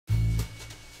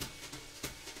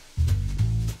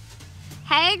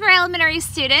Hey, grade elementary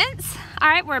students. All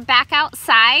right, we're back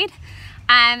outside.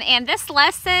 And this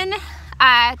lesson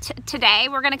today,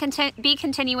 we're going to be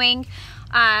continuing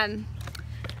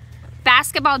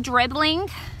basketball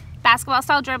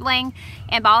style dribbling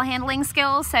and ball handling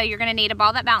skills. So you're going to need a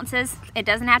ball that bounces. It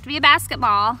doesn't have to be a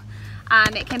basketball.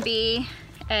 It can be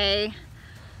a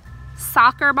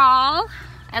soccer ball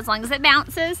as long as it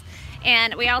bounces.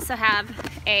 And we also have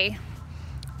a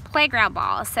playground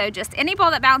ball, so just any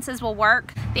ball that bounces will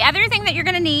work. The other thing that you're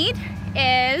going to need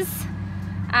is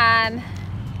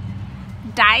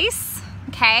dice.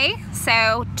 Okay,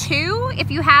 so 2 if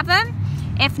you have them.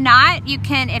 If not, you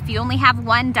can, if you only have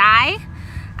 1 die,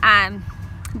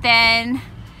 then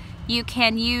you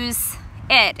can use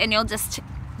it and you'll just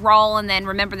roll and then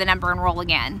remember the number and roll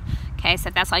again. Okay, so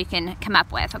that's all you can come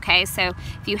up with. Okay, so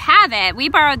if you have it, we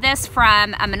borrowed this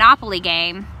from a Monopoly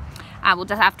game. We'll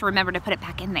just have to remember to put it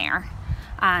back in there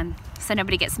so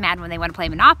nobody gets mad when they want to play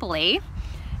Monopoly.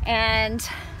 And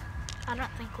I don't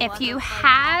think we'll if you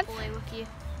have, with you.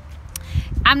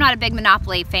 I'm not a big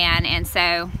Monopoly fan, and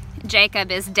so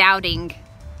Jacob is doubting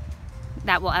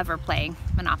that we'll ever play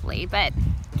Monopoly, but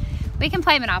we can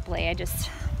play Monopoly. It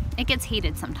gets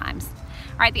heated sometimes.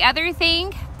 All right, the other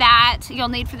thing that you'll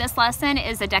need for this lesson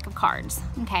is a deck of cards.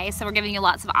 Okay, so we're giving you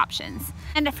lots of options.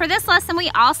 And for this lesson, we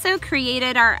also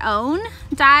created our own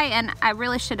die, and I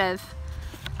really should have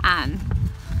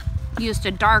used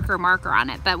a darker marker on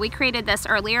it, but we created this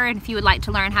earlier, and if you would like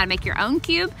to learn how to make your own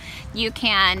cube, you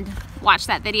can watch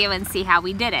that video and see how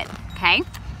we did it, okay?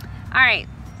 All right,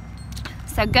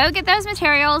 so go get those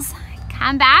materials,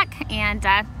 come back, and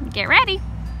get ready.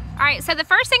 All right, so the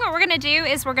first thing what we're gonna do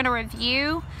is we're gonna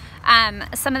review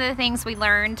some of the things we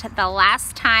learned the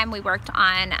last time we worked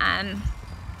on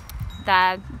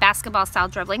the basketball style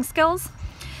dribbling skills.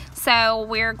 So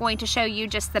we're going to show you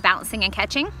just the bouncing and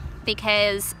catching,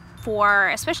 because for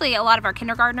especially a lot of our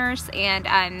kindergartners and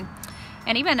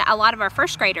even a lot of our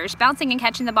first graders, bouncing and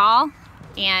catching the ball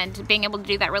and being able to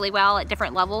do that really well at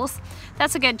different levels,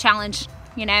 that's a good challenge,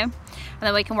 you know? And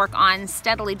then we can work on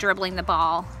steadily dribbling the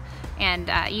ball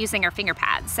and using our finger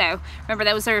pads. So remember,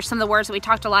 those are some of the words that we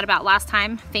talked a lot about last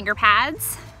time: finger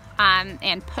pads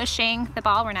and pushing the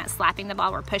ball. We're not slapping the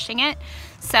ball, we're pushing it.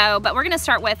 So, but we're gonna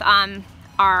start with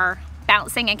our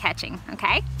bouncing and catching,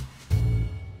 okay?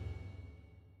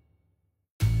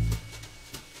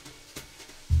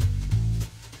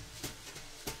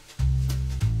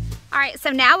 All right, so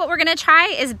now what we're gonna try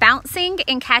is bouncing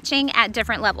and catching at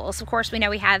different levels. Of course, we know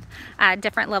we have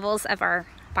different levels of our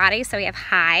body. So we have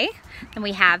high, and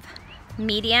we have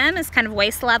medium is kind of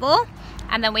waist level,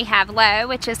 and then we have low,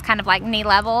 which is kind of like knee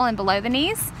level and below the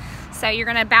knees. So you're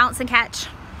gonna bounce and catch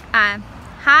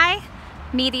high,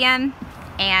 medium,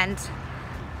 and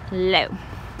low.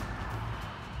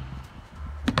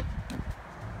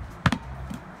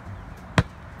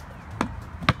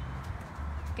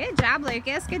 Good job,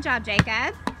 Lucas. Good job,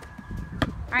 Jacob.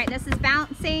 All right, this is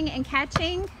bouncing and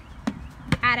catching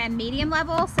at a medium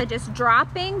level, so just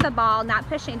dropping the ball, not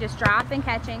pushing, just drop and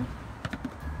catching.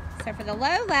 So for the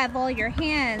low level, your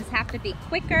hands have to be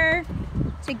quicker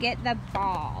to get the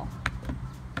ball.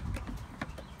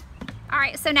 All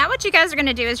right, so now what you guys are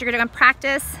gonna do is you're gonna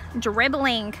practice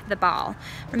dribbling the ball.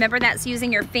 Remember, that's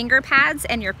using your finger pads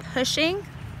and you're pushing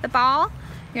the ball.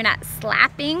 You're not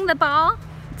slapping the ball.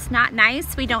 It's not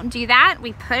nice. We don't do that.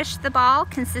 We push the ball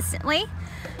consistently.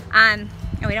 And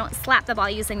we don't slap the ball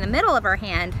using the middle of our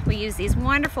hand. We use these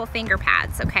wonderful finger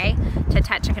pads, okay, to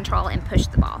touch and control and push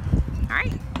the ball. All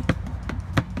right.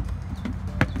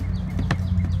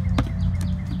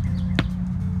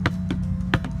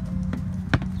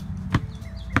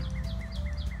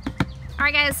 All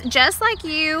right, guys, just like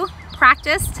you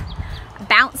practiced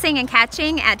bouncing and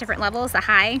catching at different levels, the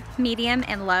high, medium,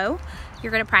 and low,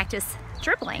 you're gonna practice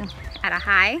dribbling at a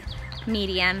high,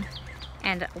 medium,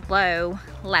 and low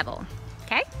level.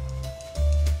 Okay?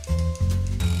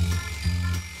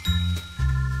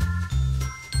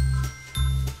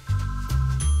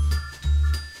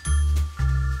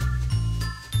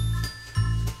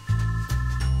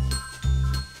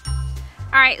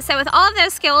 All right, so with all of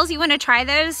those skills, you want to try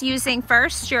those using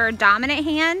first your dominant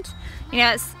hand. You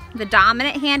know, the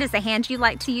dominant hand is the hand you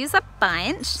like to use a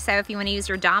bunch. So if you want to use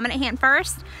your dominant hand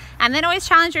first, and then always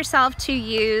challenge yourself to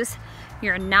use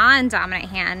your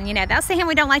non-dominant hand. You know, that's the hand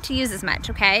we don't like to use as much,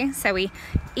 okay? So we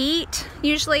eat,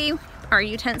 usually our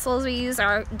utensils, we use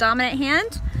our dominant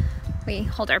hand. We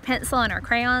hold our pencil and our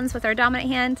crayons with our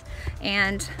dominant hand,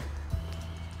 and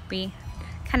we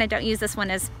kind of don't use this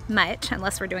one as much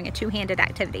unless we're doing a two-handed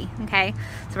activity, okay?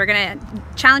 So we're gonna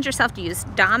challenge yourself to use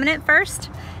dominant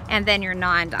first and then your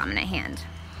non-dominant hand.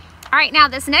 All right, now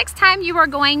this next time you are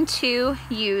going to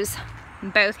use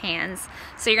both hands.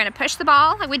 So you're gonna push the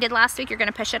ball like we did last week. You're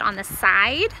gonna push it on the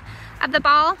side of the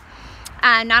ball,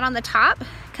 not on the top,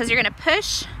 because you're gonna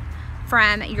push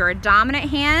from your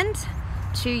dominant hand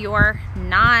to your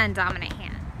non-dominant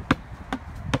hand.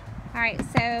 All right,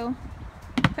 so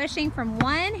pushing from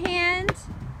one hand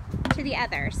to the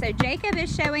other. So Jacob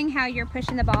is showing how you're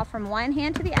pushing the ball from one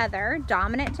hand to the other,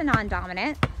 dominant to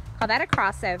non-dominant. Call that a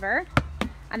crossover.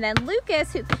 And then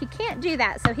Lucas, he can't do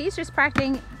that, so he's just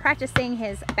practicing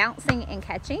his bouncing and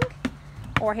catching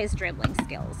or his dribbling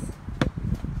skills.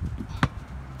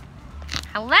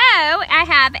 Hello, I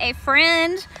have a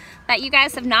friend that you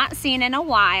guys have not seen in a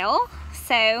while.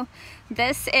 So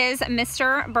this is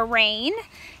Mr. Bahrain,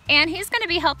 and he's going to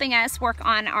be helping us work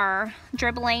on our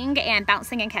dribbling and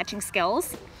bouncing and catching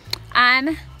skills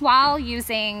while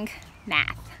using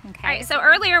math. Okay. All right, so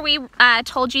earlier we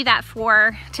told you that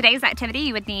for today's activity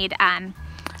you would need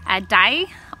a die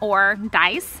or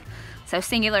dice. So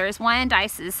singular is one,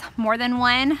 dice is more than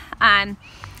one.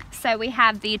 So we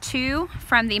have the 2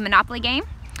 from the Monopoly game,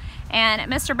 and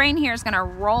Mr. Brain here is going to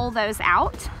roll those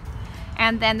out,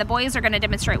 and then the boys are going to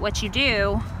demonstrate what you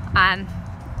do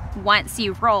once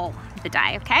you roll the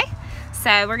die, okay?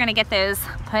 So we're going to get those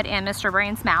put in Mr.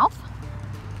 Brain's mouth.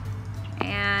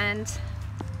 And,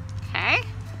 okay.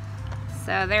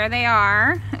 So there they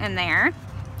are in there.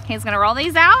 He's gonna roll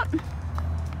these out.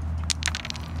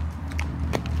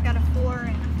 Got a 4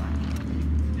 and a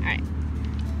 5. All right.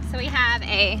 So we have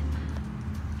a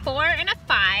 4 and a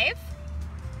 5.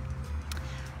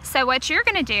 So what you're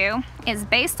gonna do is,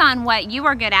 based on what you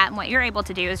are good at and what you're able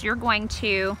to do, is you're going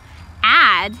to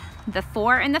add the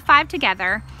 4 and the 5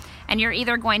 together, and you're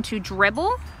either going to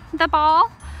dribble the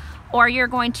ball or you're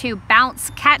going to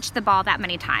bounce catch the ball that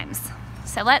many times.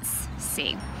 So let's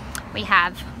see. We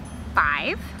have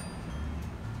 5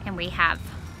 and we have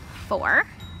 4.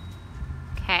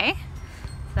 Okay,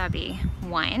 so that'd be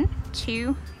 1,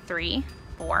 2, 3,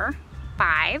 4,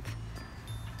 5,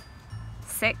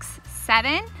 6,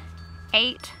 7,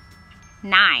 8,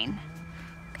 9.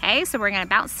 Okay, so we're gonna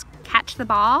bounce catch the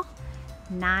ball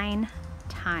 9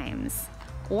 times,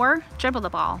 or dribble the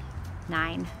ball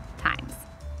 9 times.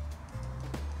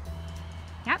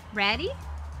 Yep, ready?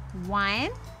 1,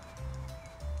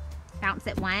 bounce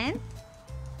it 1,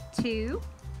 2,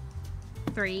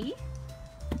 3,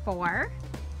 4,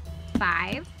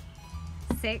 5,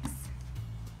 6,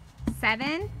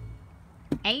 7,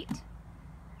 8,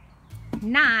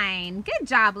 9. Good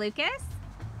job, Lucas.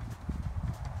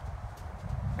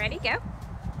 Ready, go.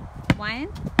 1,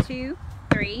 2,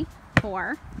 3,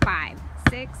 4, 5,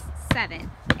 6,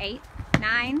 7, 8,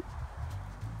 9.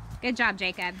 Good job,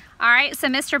 Jacob. All right, so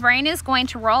Mr. Brain is going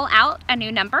to roll out a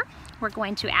new number. We're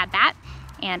going to add that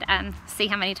and see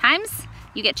how many times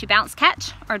you get to bounce,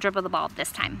 catch, or dribble the ball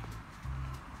this time.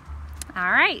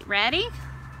 All right, ready?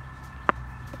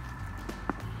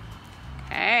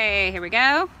 Okay, here we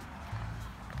go.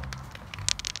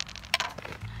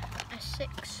 A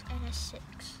 6 and a 6.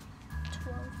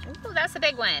 12. Ooh, that's a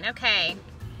big one. Okay.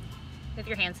 Move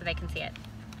your hand so they can see it.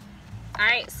 All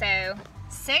right, so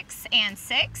 6 and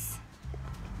 6.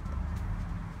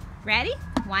 Ready?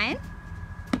 1,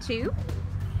 2,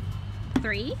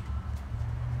 3,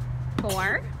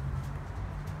 4,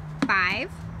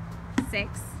 5,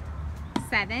 6,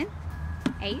 7,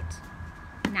 8,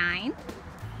 9,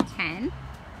 10,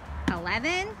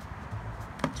 11,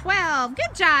 12.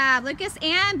 Good job, Lucas,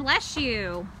 and bless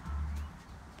you.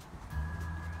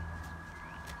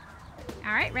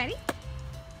 All right, ready?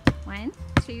 1,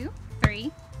 2,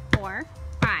 3, 4,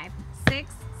 5,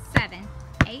 6, 7,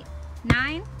 8,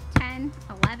 9, 10,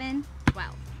 11,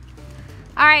 12.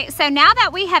 All right, so now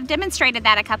that we have demonstrated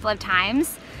that a couple of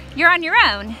times, you're on your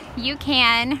own. You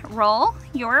can roll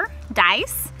your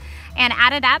dice and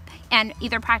add it up and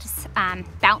either practice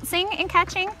bouncing and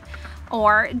catching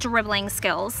or dribbling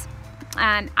skills.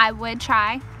 I would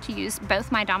try to use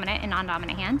both my dominant and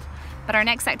non-dominant hand, but our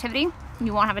next activity,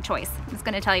 you won't have a choice. It's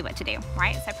gonna tell you what to do,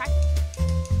 right? So practice.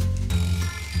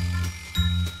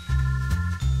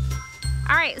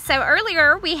 All right, so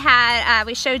earlier we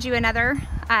showed you another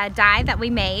die that we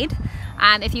made.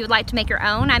 If you would like to make your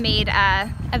own, I made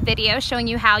a video showing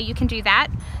you how you can do that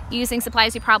using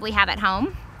supplies you probably have at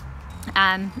home.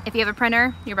 If you have a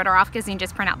printer, you're better off because you can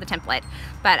just print out the template.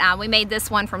 But we made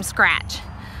this one from scratch.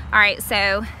 All right,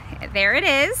 so there it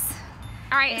is.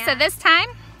 All right, so this time,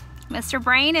 Mr.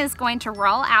 Brain is going to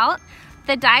roll out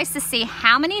the dice to see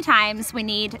how many times we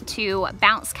need to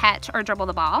bounce, catch, or dribble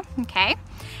the ball, okay?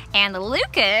 And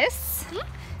Lucas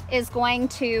is going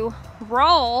to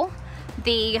roll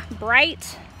the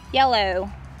bright yellow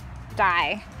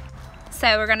die.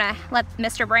 So we're gonna let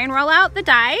Mr. Brain roll out the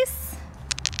dice.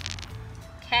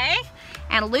 Okay,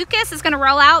 and Lucas is gonna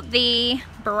roll out the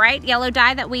bright yellow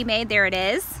die that we made. There it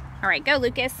is. All right, go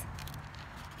Lucas.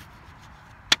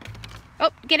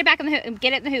 Oh, get it back in the hoop,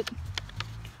 get it in the hoop.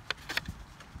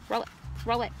 Roll it,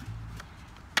 roll it.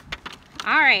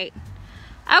 All right,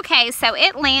 okay, so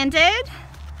it landed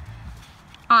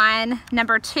on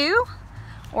number 2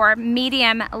 or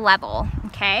medium level,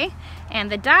 okay?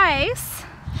 And the dice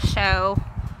show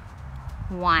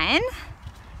 1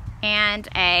 and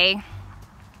a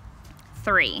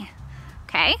 3,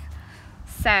 okay?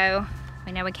 So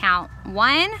we know we count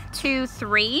 1, 2,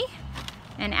 3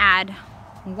 and add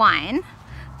 1.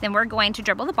 Then we're going to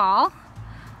dribble the ball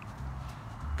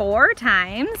 4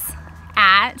 times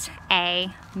at a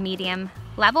medium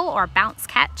level or bounce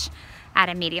catch at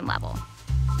a medium level.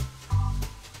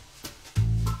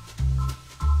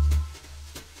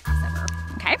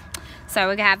 Okay, so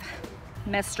we have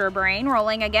Mr. Brain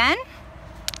rolling again.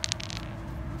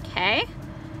 Okay,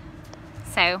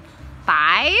 so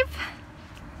 5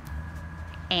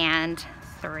 and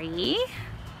 3.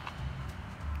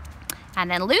 And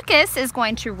then Lucas is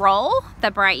going to roll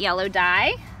the bright yellow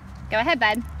die. Go ahead,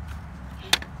 bud.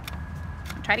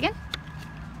 Try it again.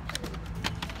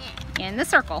 In the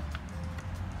circle.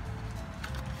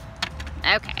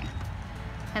 Okay.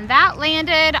 And that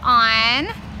landed on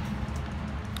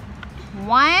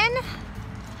 1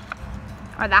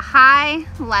 or the high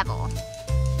level.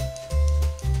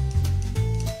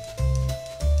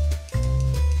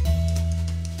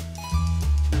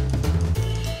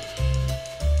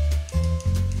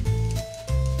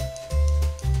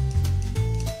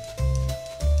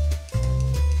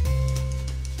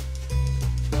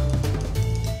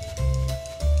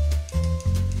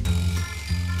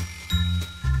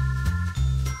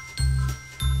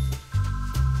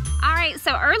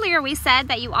 So earlier we said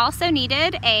that you also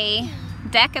needed a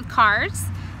deck of cards.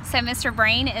 So Mr.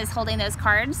 Brain is holding those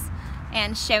cards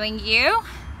and showing you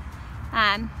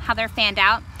how they're fanned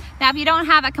out. Now if you don't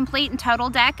have a complete and total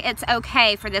deck, it's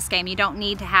okay for this game. You don't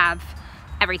need to have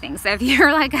everything. So if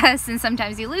you're like us and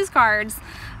sometimes you lose cards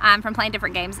from playing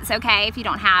different games, it's okay if you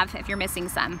don't have, if you're missing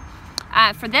some.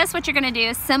 For this, what you're gonna do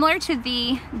is similar to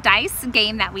the dice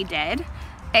game that we did,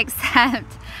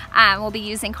 except we'll be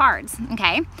using cards,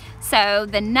 okay? So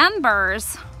the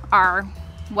numbers are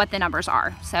what the numbers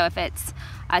are. So if it's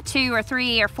a 2 or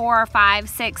 3 or 4 or 5,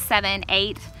 6, 7,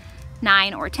 8,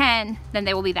 9, or 10, then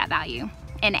they will be that value.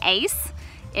 An ace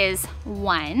is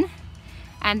 1,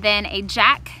 and then a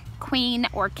jack, queen,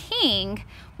 or king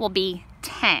will be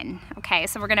 10, okay?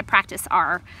 So we're gonna practice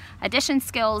our addition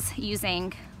skills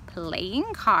using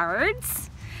playing cards,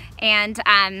 and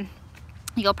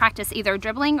you'll practice either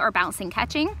dribbling or bouncing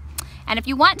catching. And if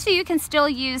you want to, you can still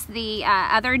use the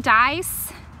other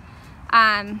dice,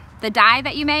 the die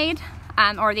that you made,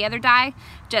 or the other die,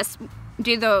 just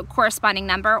do the corresponding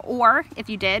number, or if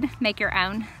you did make your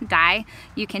own die,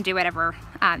 you can do whatever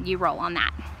you roll on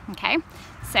that, okay?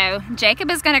 So Jacob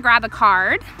is gonna grab a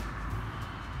card.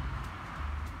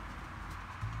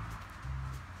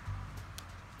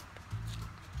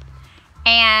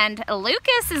 And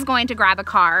Lucas is going to grab a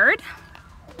card.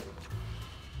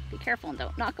 Be careful and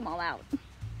don't knock them all out.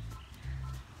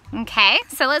 Okay,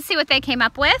 so let's see what they came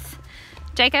up with.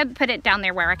 Jacob, put it down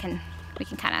there where we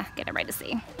can kind of get it right to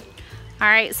see. All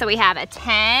right, so we have a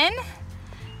 10,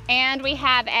 and we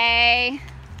have a,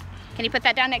 can you put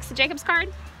that down next to Jacob's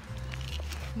card?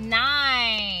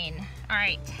 9. All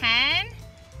right, 10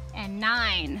 and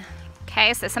 9.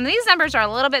 Okay, so some of these numbers are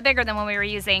a little bit bigger than when we were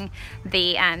using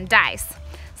the dice.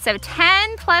 So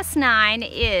 10 plus 9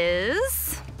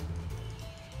 is,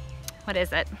 what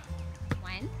is it?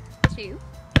 1, 2,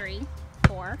 3,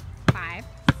 4, 5,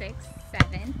 6,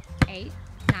 7, 8,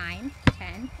 9,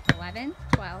 10, 11,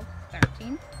 12,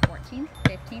 13, 14,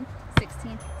 15,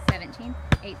 16, 17,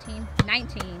 18,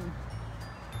 19.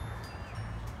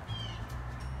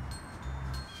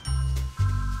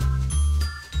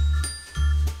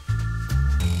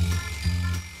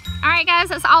 All right, guys,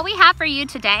 that's all we have for you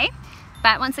today.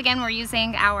 But once again, we're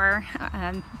using our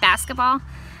basketball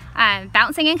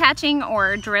bouncing and catching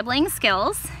or dribbling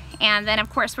skills. And then,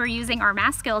 of course, we're using our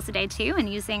math skills today, too, and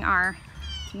using our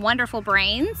wonderful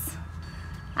brains.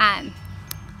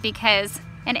 Because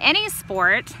in any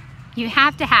sport, you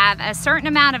have to have a certain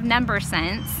amount of number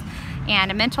sense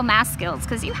and a mental math skills,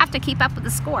 because you have to keep up with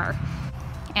the score.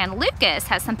 And Lucas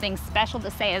has something special to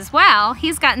say as well.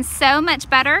 He's gotten so much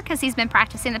better because he's been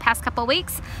practicing the past couple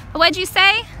weeks. But what'd you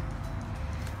say?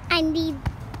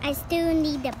 I still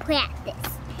need to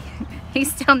practice. He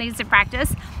still needs to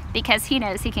practice because he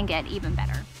knows he can get even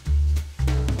better.